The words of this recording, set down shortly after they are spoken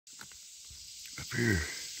here,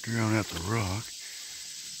 drilling out the rock,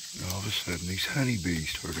 and all of a sudden these honeybees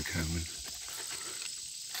started coming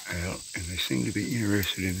out, and they seem to be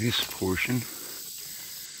interested in this portion.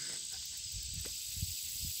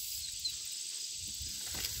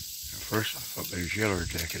 At first I thought they were yellow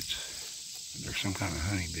jackets, but they're some kind of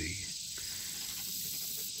honeybee.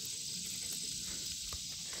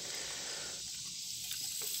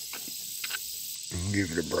 I'll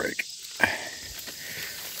give it a break.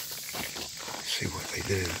 See what they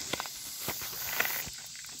do.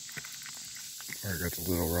 I got the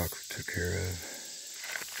little rock we took care of.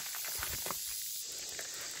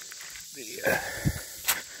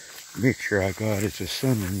 The mixture I got is a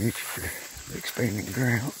summer mixture, the expanding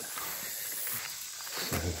grout.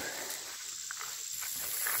 So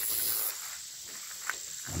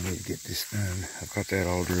I need to get this done. I've got that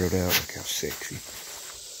all drilled out. Look how sexy.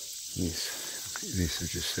 This is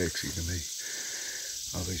just sexy to me.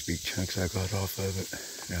 All these big chunks I got off of it.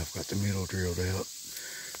 Now I've got the middle drilled out.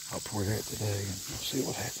 I'll pour that today and we'll see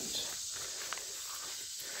what happens.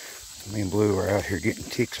 Me and Blue are out here getting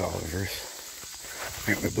ticks all over us.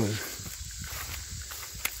 Aren't we, Blue?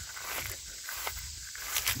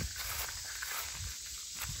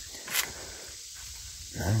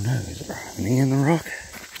 I don't know. Is there honey in the rock?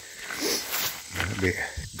 That'd be a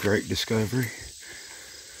great discovery.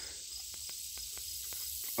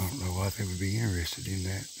 I don't know why they would be interested in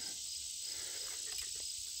that.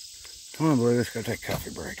 Come on, Blue, let's go take a coffee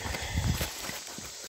break.